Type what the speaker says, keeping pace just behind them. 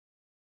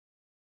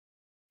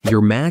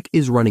Your Mac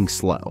is running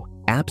slow,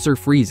 apps are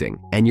freezing,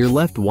 and you're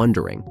left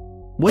wondering,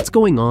 what's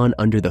going on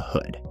under the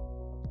hood?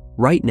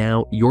 Right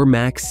now, your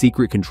Mac's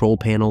secret control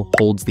panel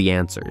holds the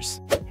answers.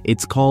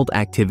 It's called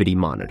Activity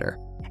Monitor,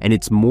 and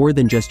it's more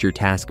than just your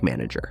task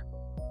manager.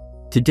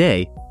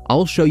 Today,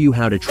 I'll show you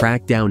how to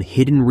track down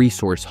hidden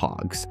resource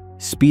hogs,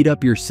 speed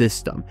up your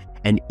system,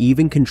 and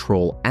even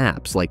control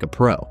apps like a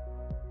pro.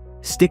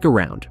 Stick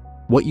around.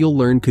 What you'll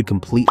learn could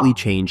completely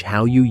change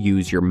how you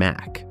use your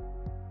Mac.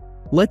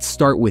 Let's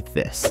start with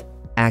this.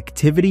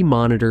 Activity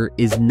Monitor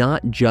is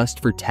not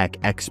just for tech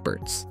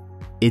experts.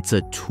 It's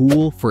a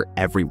tool for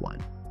everyone.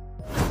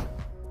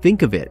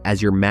 Think of it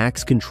as your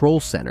Mac's control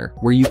center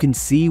where you can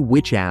see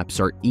which apps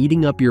are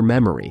eating up your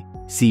memory,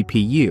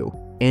 CPU,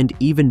 and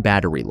even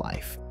battery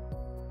life.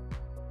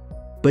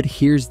 But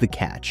here's the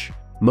catch.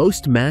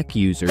 Most Mac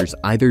users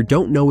either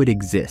don't know it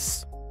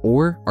exists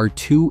or are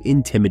too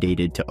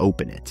intimidated to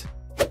open it.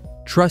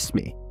 Trust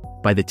me,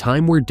 by the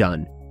time we're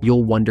done,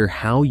 you'll wonder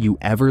how you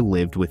ever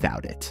lived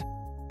without it.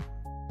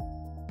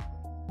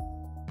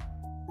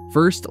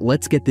 First,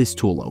 let's get this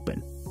tool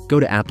open. Go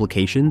to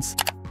Applications,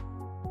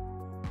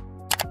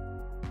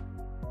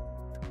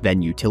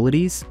 then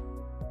Utilities,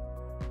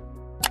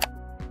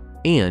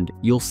 and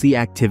you'll see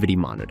Activity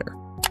Monitor.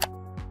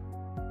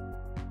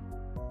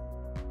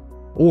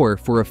 Or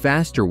for a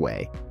faster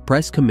way,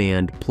 press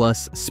Command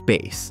plus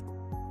space.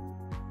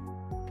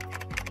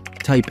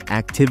 Type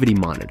Activity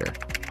Monitor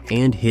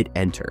and hit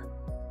Enter.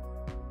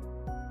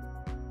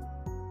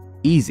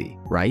 Easy,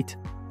 right?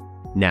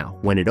 Now,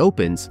 when it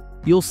opens,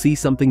 you'll see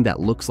something that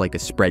looks like a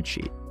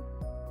spreadsheet.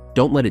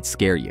 Don't let it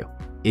scare you.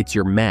 It's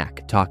your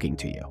Mac talking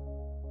to you.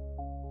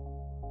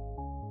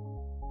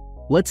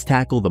 Let's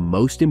tackle the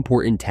most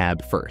important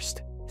tab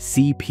first,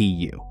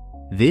 CPU.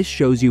 This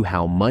shows you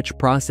how much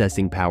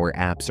processing power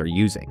apps are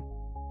using.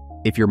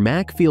 If your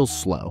Mac feels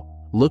slow,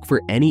 look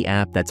for any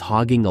app that's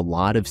hogging a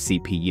lot of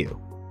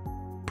CPU.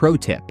 Pro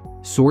tip,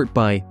 sort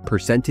by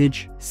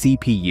percentage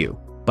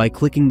CPU by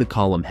clicking the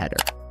column header.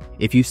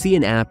 If you see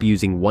an app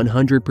using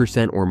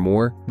 100% or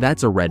more,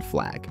 that's a red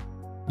flag.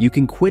 You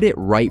can quit it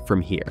right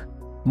from here.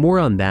 More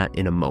on that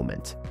in a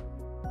moment.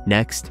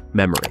 Next,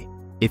 memory.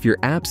 If your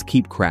apps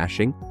keep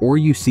crashing or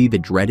you see the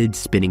dreaded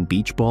spinning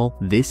beach ball,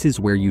 this is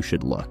where you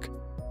should look.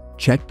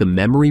 Check the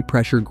memory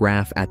pressure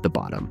graph at the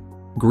bottom.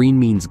 Green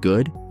means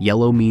good,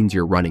 yellow means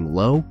you're running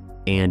low,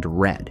 and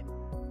red.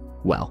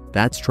 Well,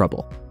 that's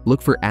trouble.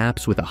 Look for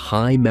apps with a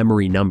high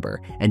memory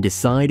number and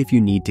decide if you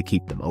need to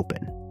keep them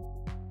open.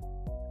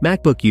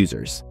 MacBook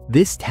users,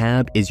 this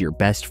tab is your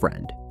best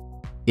friend.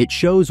 It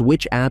shows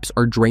which apps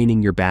are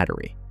draining your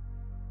battery.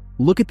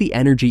 Look at the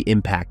energy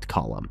impact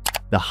column.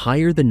 The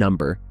higher the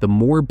number, the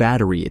more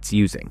battery it's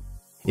using.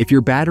 If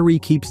your battery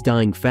keeps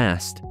dying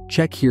fast,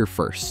 check here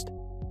first.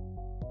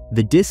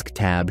 The Disk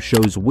tab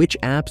shows which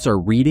apps are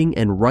reading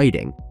and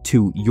writing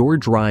to your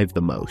drive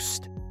the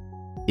most.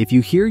 If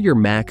you hear your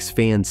Mac's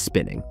fan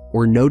spinning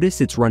or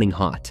notice it's running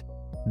hot,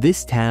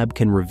 this tab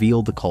can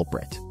reveal the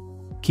culprit.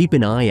 Keep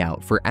an eye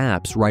out for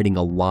apps writing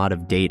a lot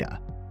of data.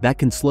 That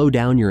can slow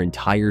down your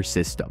entire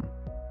system.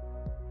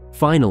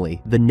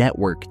 Finally, the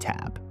Network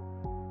tab.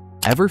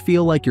 Ever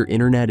feel like your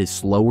internet is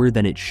slower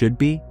than it should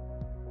be?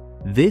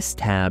 This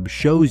tab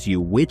shows you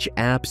which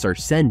apps are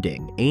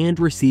sending and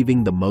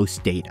receiving the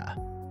most data.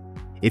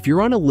 If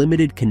you're on a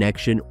limited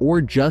connection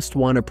or just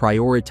want to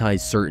prioritize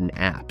certain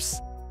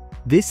apps,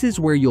 this is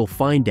where you'll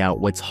find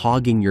out what's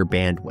hogging your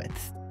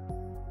bandwidth.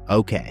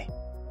 Okay,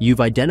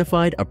 you've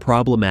identified a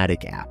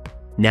problematic app.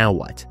 Now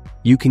what?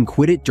 You can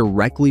quit it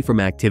directly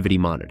from Activity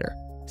Monitor.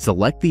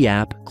 Select the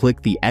app,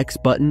 click the X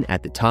button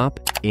at the top,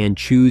 and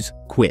choose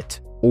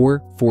Quit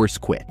or Force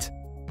Quit.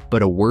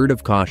 But a word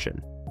of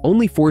caution,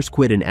 only force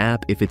quit an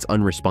app if it's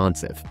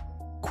unresponsive.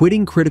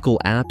 Quitting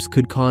critical apps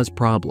could cause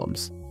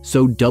problems,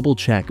 so double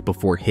check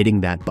before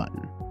hitting that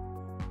button.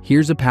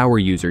 Here's a power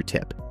user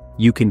tip.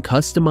 You can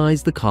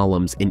customize the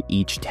columns in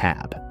each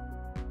tab.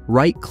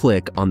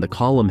 Right-click on the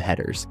column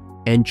headers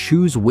and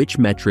choose which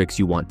metrics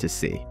you want to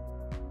see.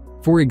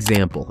 For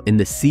example, in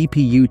the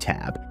CPU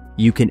tab,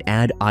 you can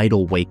add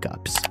idle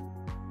wake-ups,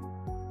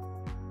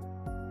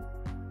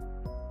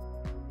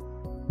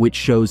 which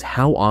shows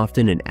how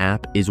often an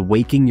app is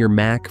waking your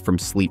Mac from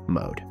sleep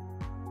mode.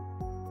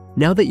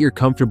 Now that you're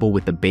comfortable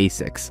with the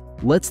basics,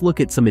 let's look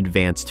at some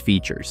advanced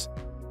features.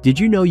 Did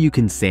you know you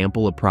can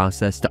sample a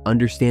process to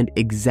understand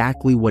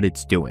exactly what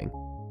it's doing?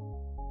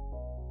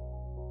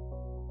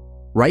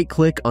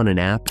 Right-click on an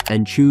app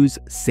and choose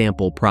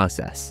Sample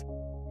Process.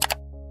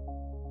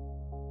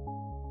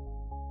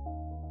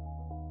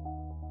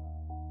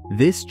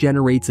 This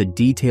generates a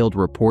detailed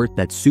report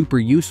that's super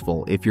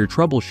useful if you're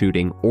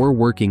troubleshooting or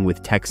working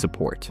with tech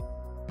support.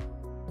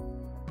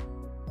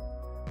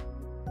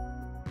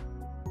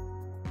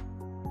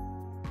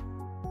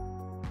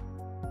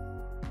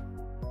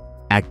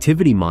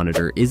 Activity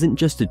Monitor isn't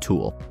just a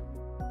tool.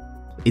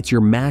 It's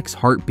your Mac's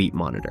heartbeat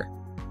monitor.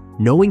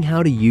 Knowing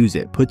how to use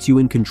it puts you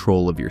in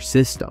control of your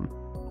system,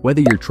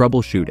 whether you're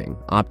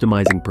troubleshooting,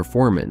 optimizing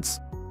performance,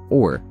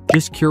 or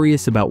just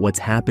curious about what's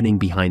happening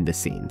behind the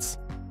scenes.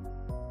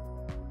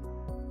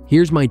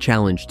 Here's my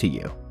challenge to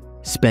you.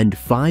 Spend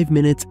 5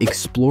 minutes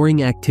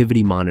exploring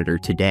Activity Monitor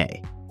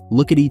today.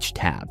 Look at each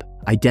tab,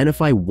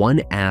 identify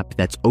one app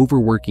that's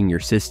overworking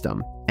your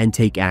system, and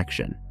take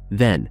action.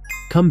 Then,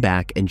 come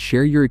back and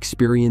share your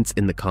experience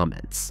in the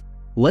comments.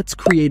 Let's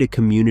create a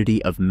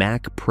community of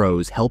Mac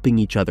pros helping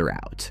each other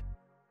out.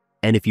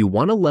 And if you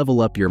want to level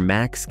up your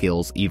Mac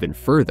skills even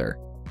further,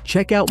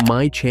 check out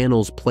my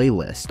channel's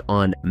playlist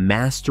on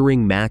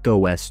Mastering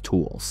macOS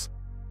Tools.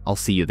 I'll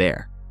see you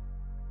there.